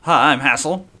Hi, I'm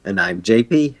Hassel, And I'm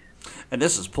JP and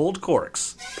this is Pulled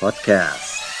Corks.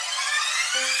 Podcast.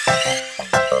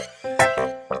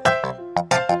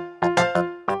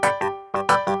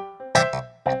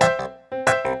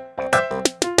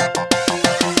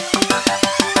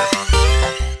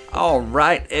 All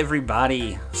right,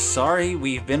 everybody. Sorry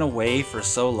we've been away for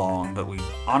so long, but we've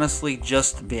honestly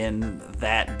just been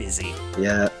that busy.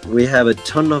 Yeah, we have a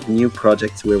ton of new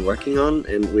projects we're working on,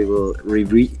 and we will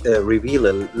reveal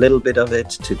a little bit of it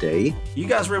today. You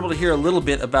guys were able to hear a little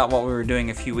bit about what we were doing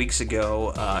a few weeks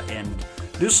ago, and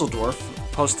Dusseldorf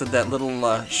posted that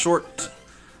little short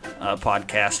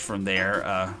podcast from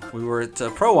there. We were at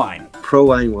Pro Wine. Pro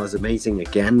Wine was amazing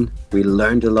again. We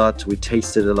learned a lot, we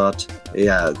tasted a lot.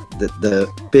 Yeah, the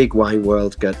big wine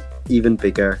world got even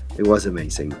bigger. It was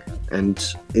amazing. And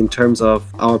in terms of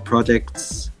our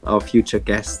projects, our future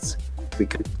guests, we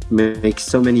could make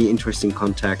so many interesting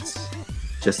contacts.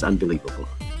 Just unbelievable.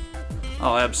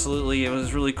 Oh, absolutely. It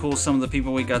was really cool. Some of the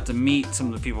people we got to meet, some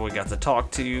of the people we got to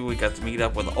talk to. We got to meet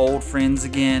up with old friends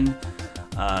again,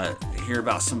 hear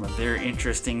about some of their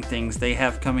interesting things they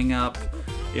have coming up.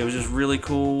 It was just really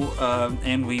cool,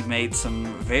 and we made some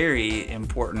very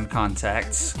important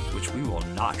contacts, which we will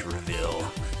not reveal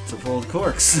to Pulled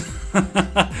Corks.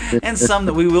 And some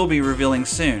that we will be revealing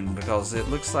soon, because it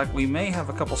looks like we may have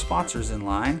a couple sponsors in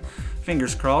line.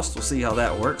 Fingers crossed, we'll see how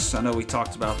that works. I know we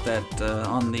talked about that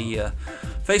on the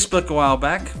Facebook a while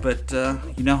back, but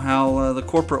you know how the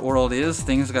corporate world is.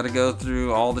 Things got to go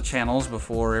through all the channels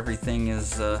before everything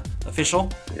is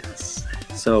official. Yes.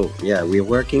 So, yeah, we're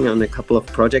working on a couple of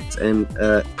projects, and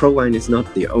Pro Wine is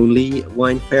not the only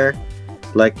wine fair.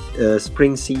 Like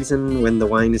spring season, when the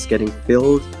wine is getting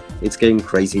filled, it's getting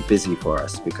crazy busy for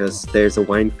us because there's a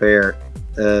wine fair.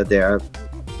 There are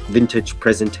vintage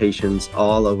presentations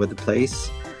all over the place.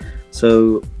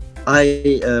 So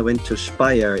I went to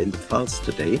Speyer in the Pfalz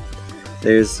today.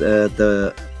 There's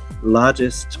the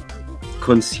largest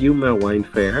consumer wine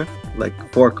fair, like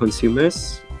for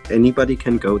consumers. Anybody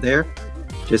can go there.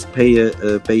 Just pay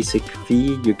a basic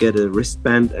fee. You get a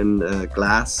wristband and a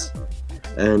glass,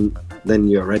 and then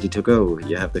you're ready to go.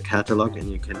 You have the catalog and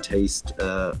you can taste,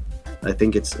 I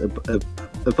think it's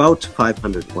about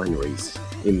 500 wineries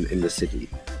in the city.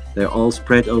 They're all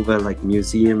spread over like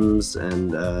museums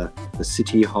and the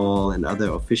city hall and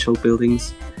other official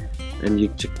buildings. And you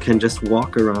can just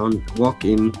walk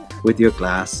in with your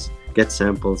glass, get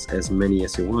samples as many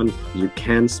as you want. You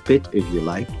can spit if you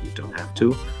like, you don't have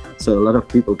to. So a lot of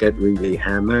people get really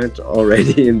hammered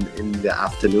already in the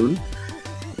afternoon.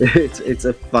 It's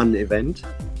a fun event.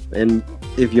 And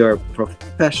if you're a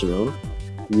professional,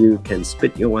 you can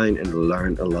spit your wine and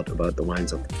learn a lot about the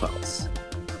wines of the Pfalz.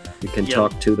 You can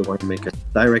talk to the winemaker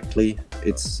directly.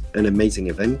 It's an amazing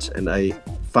event, and I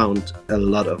found a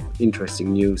lot of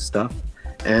interesting new stuff.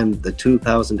 And the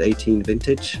 2018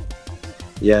 vintage,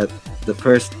 yeah, the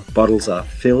first bottles are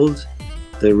filled.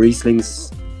 The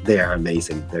Rieslings, they are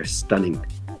amazing. They're stunning.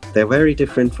 They're very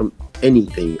different from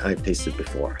anything I've tasted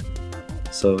before.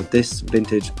 So this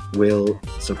vintage will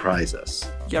surprise us.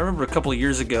 Yeah, I remember a couple of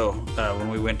years ago when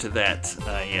we went to that,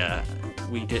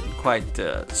 we didn't quite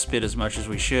spit as much as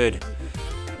we should,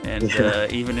 and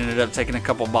even ended up taking a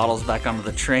couple bottles back onto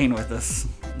the train with us,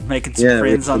 making some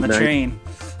friends on the train.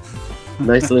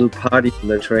 Nice little party on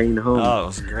the train home. Oh, it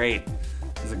was great.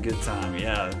 It was a good time.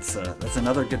 Yeah, that's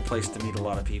another good place to meet a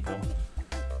lot of people.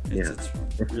 It's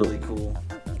really cool.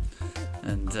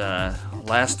 And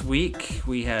last week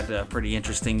we had a pretty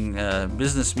interesting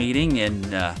business meeting in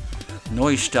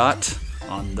Neustadt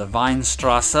on the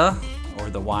Weinstrasse, or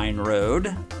the Wine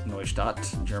Road,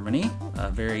 Neustadt, Germany. A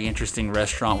very interesting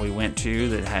restaurant we went to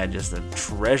that had just a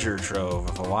treasure trove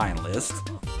of a wine list.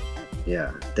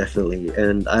 Yeah, definitely.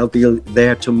 And I'll be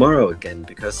there tomorrow again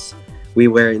because we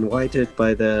were invited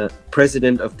by the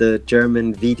president of the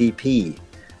German VDP,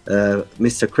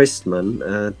 Mr.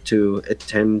 Christmann, to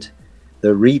attend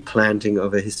the replanting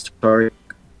of a historic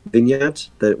vineyard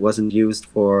that wasn't used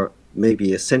for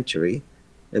maybe a century.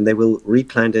 And they will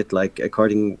replant it like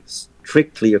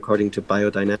strictly according to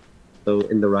biodynamics, so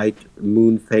in the right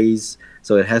moon phase.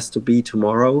 So it has to be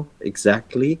tomorrow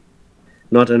exactly,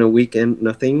 not on a weekend,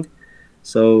 nothing.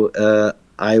 So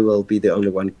I will be the only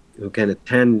one who can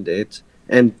attend it.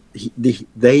 And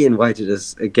they invited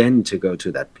us again to go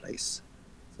to that place.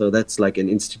 So that's like an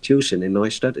institution in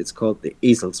Neustadt. It's called the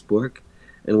Eselsburg.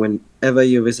 And whenever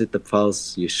you visit the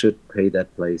Pfalz, you should pay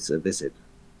that place a visit.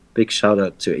 Big shout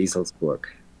out to Eselsburg.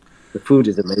 The food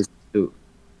is amazing too.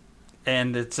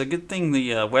 And it's a good thing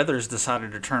the weather's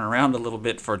decided to turn around a little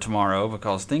bit for tomorrow,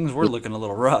 because things were looking a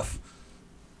little rough.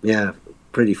 Yeah,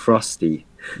 pretty frosty.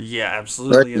 Yeah,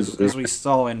 absolutely. Burgundy, As we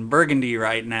saw in Burgundy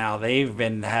right now, they've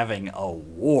been having a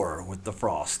war with the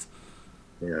frost.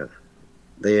 yeah,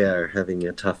 they are having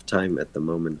a tough time at the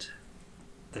moment.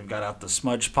 They've got out the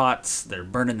smudge pots. They're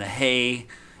burning the hay.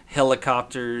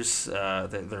 Helicopters.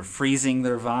 They're freezing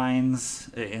their vines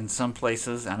in some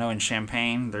places. I know in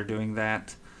Champagne they're doing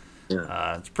that.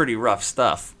 Yeah, It's pretty rough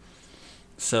stuff.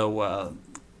 So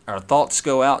our thoughts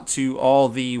go out to all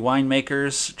the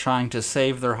winemakers trying to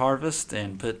save their harvest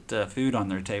and put food on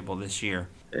their table this year,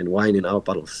 and wine in our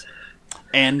bottles.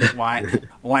 and wine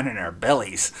in our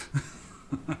bellies.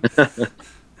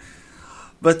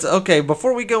 But okay,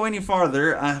 before we go any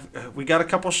farther, we got a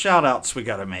couple shout outs we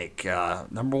got to make.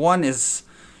 Number one is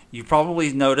you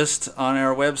probably noticed on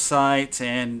our website,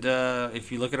 and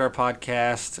if you look at our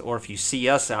podcast, or if you see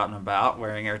us out and about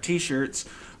wearing our t shirts,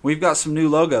 we've got some new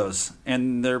logos,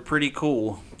 and they're pretty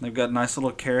cool. They've got nice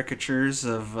little caricatures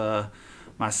of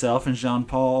myself and Jean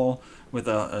Paul with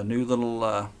a new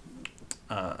little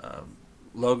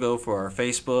logo for our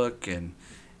Facebook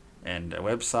and a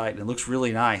website. It looks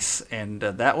really nice, and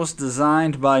that was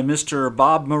designed by Mr.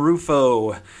 Bob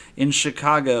Marufo in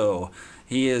Chicago.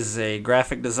 He is a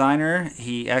graphic designer.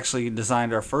 He actually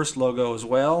designed our first logo as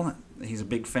well. He's a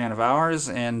big fan of ours,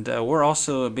 and we're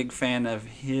also a big fan of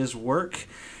his work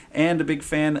and a big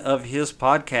fan of his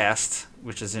podcast,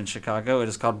 which is in Chicago. It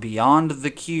is called Beyond the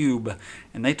Cube,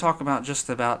 and they talk about just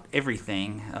about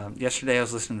everything. Yesterday I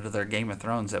was listening to their Game of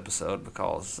Thrones episode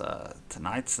because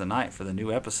tonight's the night for the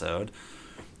new episode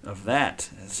of that.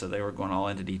 So they were going all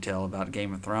into detail about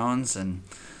Game of Thrones, and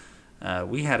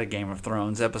we had a Game of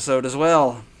Thrones episode as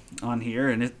well on here,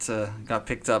 and it got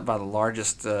picked up by the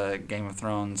largest Game of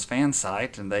Thrones fan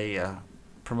site, and they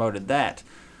promoted that.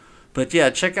 But yeah,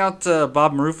 check out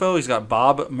Bob Marufo. He's got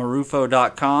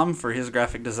bobmarufo.com for his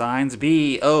graphic designs.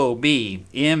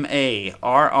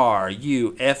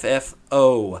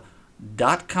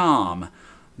 BobMarufo.com.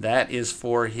 That is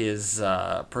for his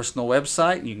personal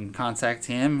website. You can contact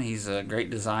him. He's a great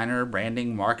designer,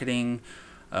 branding, marketing,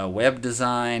 web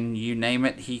design, you name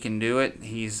it, he can do it.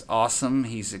 He's awesome.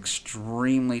 He's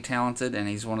extremely talented, and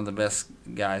he's one of the best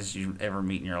guys you ever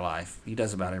meet in your life. He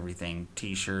does about everything.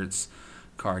 T-shirts,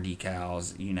 car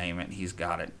decals, you name it, he's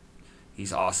got it.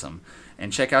 He's awesome.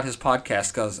 And check out his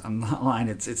podcast, because I'm not lying,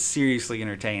 it's seriously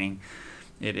entertaining.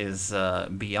 It is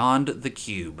Beyond the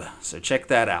Cube. So check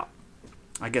that out.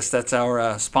 I guess that's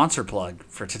our sponsor plug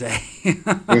for today.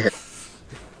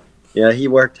 Yeah, he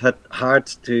worked hard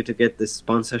to get this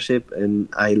sponsorship, and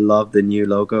I love the new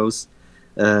logos.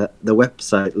 The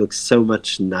website looks so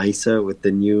much nicer with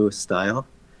the new style.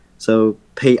 So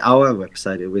pay our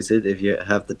website a visit if you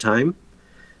have the time.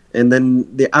 And then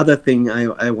the other thing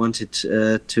I wanted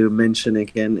to mention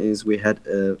again is we had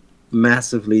a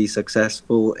massively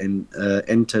successful and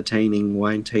entertaining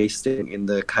wine tasting in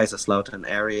the Kaiserslautern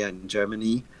area in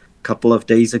Germany a couple of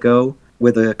days ago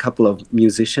with a couple of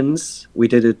musicians. We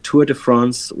did a Tour de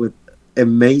France with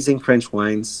amazing French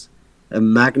wines, a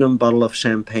Magnum bottle of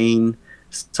champagne,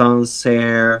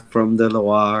 Sancerre from the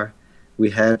Loire.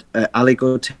 We had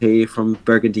Aligoté from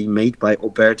Burgundy made by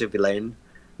Aubert de Vilaine,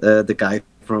 the guy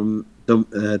from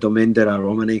Domaine de la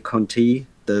Romanée Conti,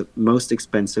 the most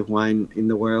expensive wine in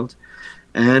the world.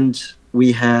 And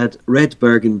we had red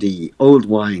Burgundy, old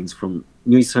wines from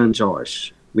Nuit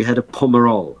Saint-Georges. We had a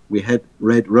Pomerol. We had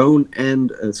red Rhone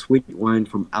and a sweet wine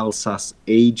from Alsace,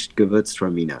 aged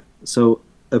Gewürztraminer. So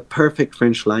a perfect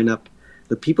French lineup.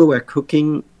 The people were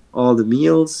cooking all the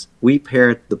meals. We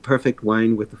paired the perfect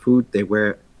wine with the food. They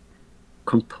were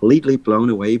completely blown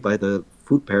away by the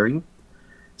food pairing.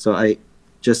 So I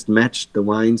just matched the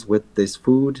wines with this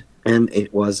food, and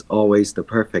it was always the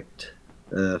perfect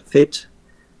fit.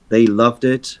 They loved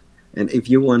it. And if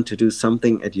you want to do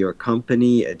something at your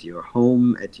company, at your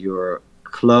home, at your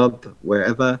club,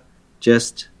 wherever,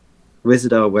 just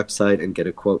visit our website and get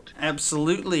a quote.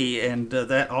 Absolutely. And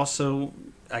that also,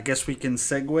 I guess we can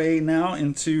segue now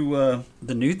into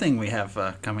the new thing we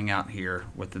have coming out here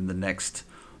within the next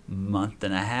month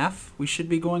and a half. We should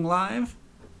be going live.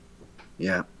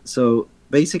 Yeah. So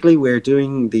basically, we're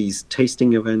doing these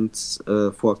tasting events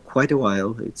for quite a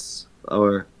while. It's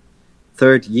our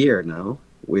third year now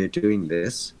we're doing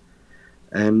this,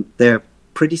 and they're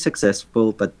pretty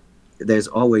successful, but there's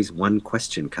always one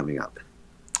question coming up.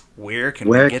 Where can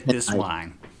we get this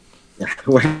wine? Yeah,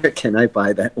 where can I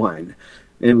buy that wine?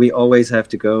 And we always have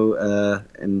to go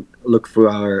and look through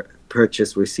our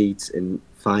purchase receipts and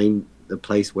find the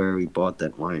place where we bought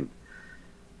that wine.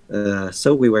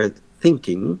 So we were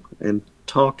thinking and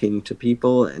talking to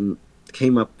people and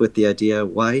came up with the idea,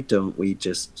 why don't we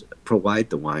just provide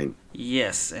the wine.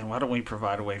 Yes, and why don't we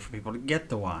provide a way for people to get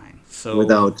the wine? So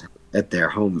Without at their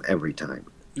home every time.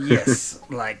 yes,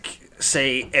 like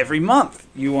say every month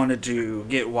you wanted to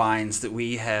get wines that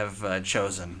we have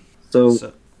chosen. So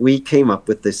So we came up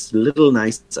with this little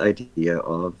nice idea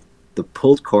of the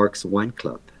Pulled Corks Wine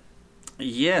Club.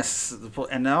 yes,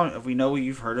 and now we know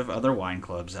you've heard of other wine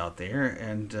clubs out there,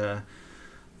 and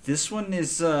this one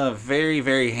is very,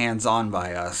 very hands-on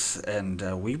by us,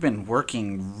 and we've been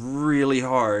working really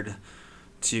hard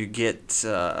to get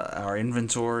our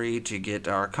inventory, to get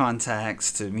our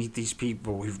contacts, to meet these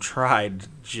people. We've tried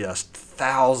just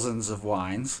thousands of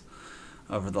wines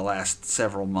over the last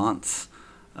several months.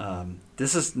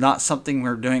 This is not something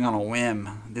we're doing on a whim.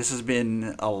 This has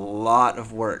been a lot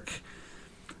of work,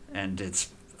 and it's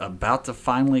about to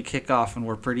finally kick off, and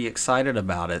we're pretty excited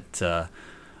about it.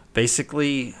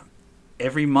 Basically,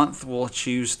 every month we'll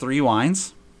choose 3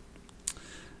 wines,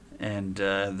 and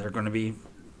they're going to be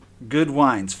good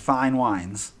wines, fine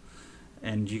wines,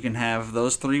 and you can have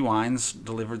those 3 wines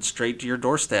delivered straight to your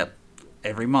doorstep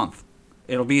every month.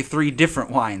 It'll be 3 different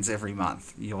wines every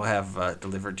month you'll have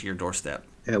delivered to your doorstep.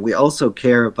 We also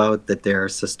care about that they're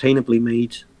sustainably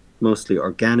made, mostly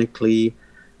organically,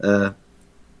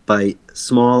 by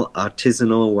small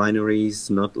artisanal wineries,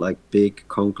 not like big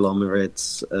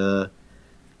conglomerates,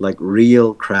 like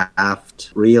real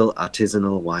craft, real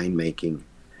artisanal winemaking.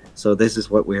 So this is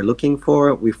what we're looking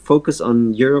for. We focus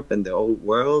on Europe and the old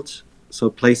world, so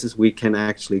places we can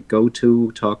actually go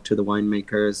to, talk to the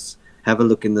winemakers, have a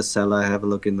look in the cellar, have a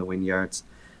look in the vineyards,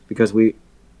 because we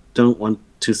don't want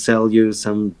to sell you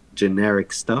some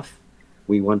generic stuff.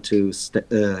 We want to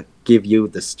give you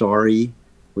the story.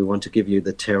 We want to give you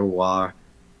the terroir.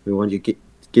 We want to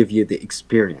give you the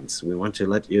experience. We want to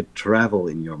let you travel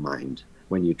in your mind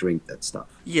when you drink that stuff.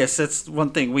 Yes, that's one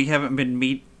thing. We haven't been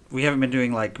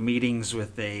doing like meetings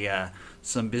with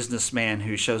some businessman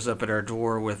who shows up at our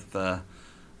door with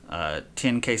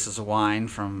 10 cases of wine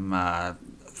from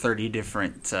 30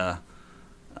 different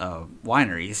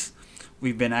wineries.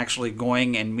 We've been actually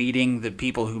going and meeting the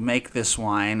people who make this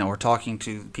wine, or talking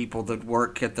to people that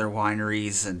work at their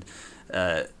wineries, and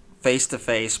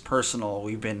face-to-face, personal.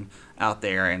 We've been out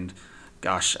there, and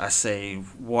gosh, I say,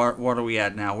 what are we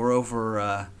at now? We're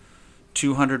over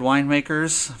 200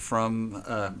 winemakers from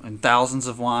and thousands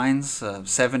of wines,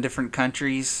 7 different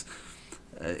countries.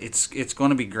 It's going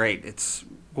to be great.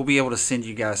 We'll be able to send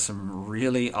you guys some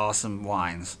really awesome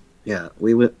wines. Yeah,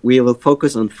 we will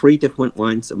focus on 3 different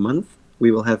wines a month. We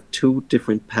will have 2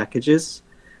 different packages.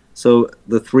 So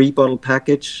the 3-bottle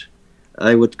package,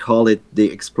 I would call it the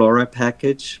Explorer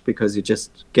package, because you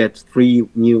just get 3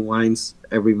 new wines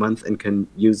every month and can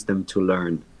use them to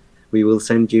learn. We will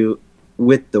send you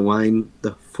with the wine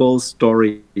the full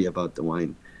story about the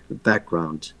wine, the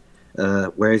background,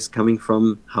 where it's coming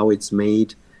from, how it's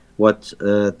made, what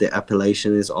the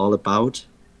appellation is all about.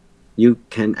 You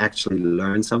can actually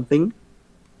learn something.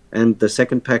 And the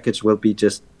second package will be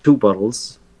just 2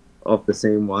 bottles of the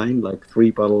same wine, like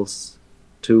 3 bottles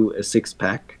to a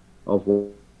 6-pack of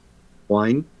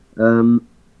wine. And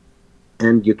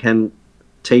you can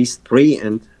taste 3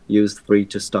 and use 3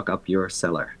 to stock up your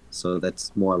cellar. So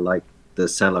that's more like the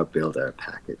cellar builder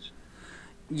package.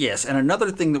 Yes, and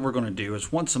another thing that we're going to do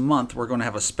is once a month we're going to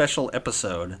have a special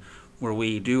episode where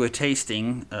we do a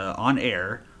tasting on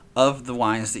air of the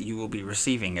wines that you will be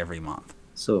receiving every month.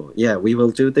 So yeah, we will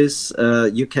do this.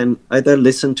 You can either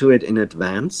listen to it in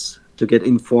advance to get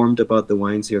informed about the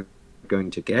wines you're going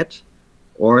to get,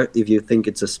 or if you think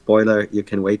it's a spoiler, you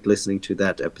can wait listening to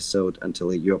that episode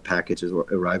until your package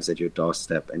arrives at your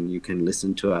doorstep, and you can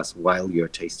listen to us while you're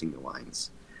tasting the wines.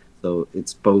 So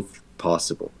it's both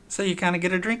possible. So you kind of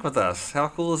get a drink with us. How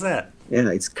cool is that?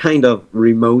 Yeah, it's kind of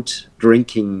remote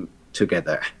drinking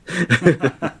together.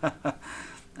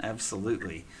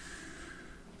 Absolutely.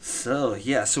 So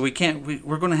yeah, so we're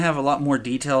going to have a lot more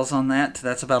details on that.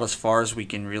 That's about as far as we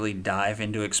can really dive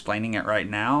into explaining it right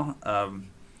now.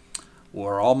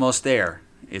 We're almost there.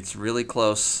 It's really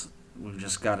close. We've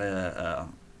just got to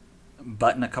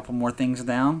button a couple more things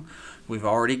down. We've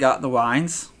already got the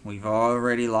wines. We've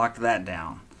already locked that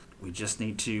down. We just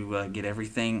need to get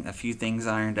a few things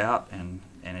ironed out, and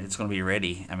it's going to be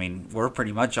ready. I mean, we're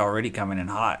pretty much already coming in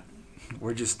hot.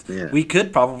 We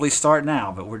could probably start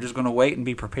now, but we're just going to wait and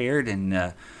be prepared,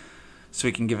 and so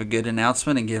we can give a good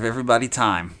announcement and give everybody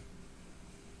time.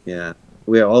 Yeah.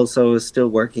 We are also still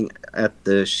working at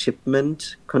the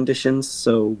shipment conditions,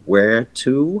 so where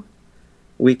to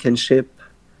we can ship,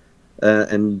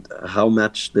 and how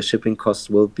much the shipping costs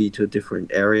will be to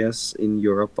different areas in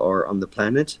Europe or on the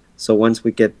planet. So once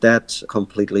we get that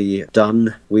completely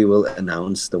done, we will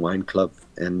announce the wine club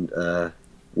and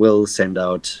we'll send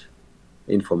out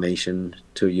information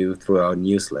to you through our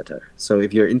newsletter. So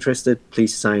if you're interested,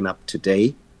 please sign up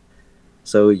today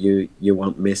so you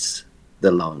won't miss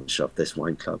the launch of this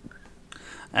wine club.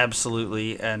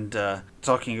 Absolutely. And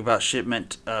talking about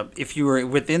shipment, if you are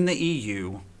within the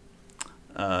EU,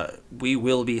 we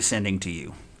will be sending to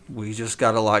you. We just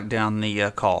got to lock down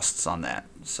the costs on that.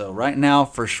 So right now,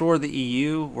 for sure, the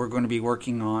EU, we're going to be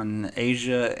working on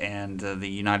Asia and the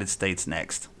United States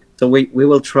next. So we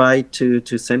will try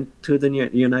to send to the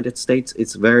United States.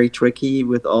 It's very tricky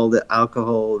with all the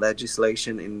alcohol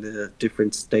legislation in the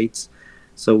different states.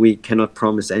 So we cannot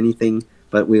promise anything,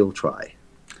 but we'll try.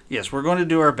 Yes, we're going to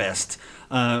do our best.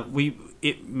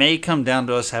 It may come down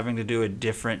to us having to do a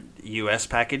different U.S.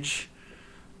 package,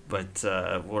 but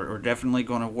we're definitely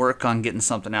going to work on getting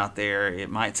something out there. It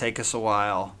might take us a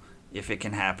while. If it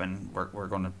can happen, we're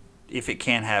going to. If it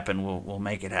can happen, we'll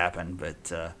make it happen.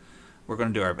 But we're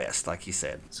going to do our best, like you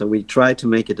said. So we try to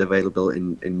make it available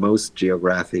in most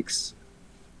geographics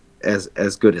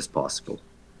as good as possible.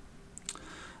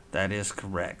 That is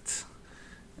correct.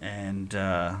 And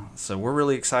so we're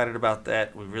really excited about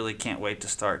that. We really can't wait to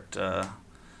start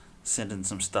sending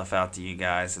some stuff out to you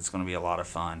guys. It's going to be a lot of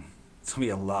fun. It's going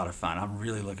to be a lot of fun. I'm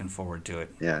really looking forward to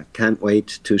it. Yeah, can't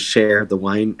wait to share the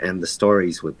wine and the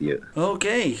stories with you.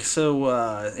 Okay, so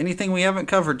anything we haven't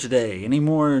covered today? Any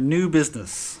more new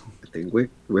business? I think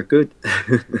we're good.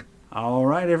 All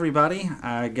right, everybody.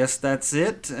 I guess that's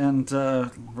it. And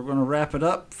we're going to wrap it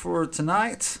up for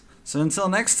tonight. So until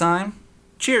next time,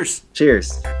 cheers.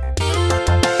 Cheers.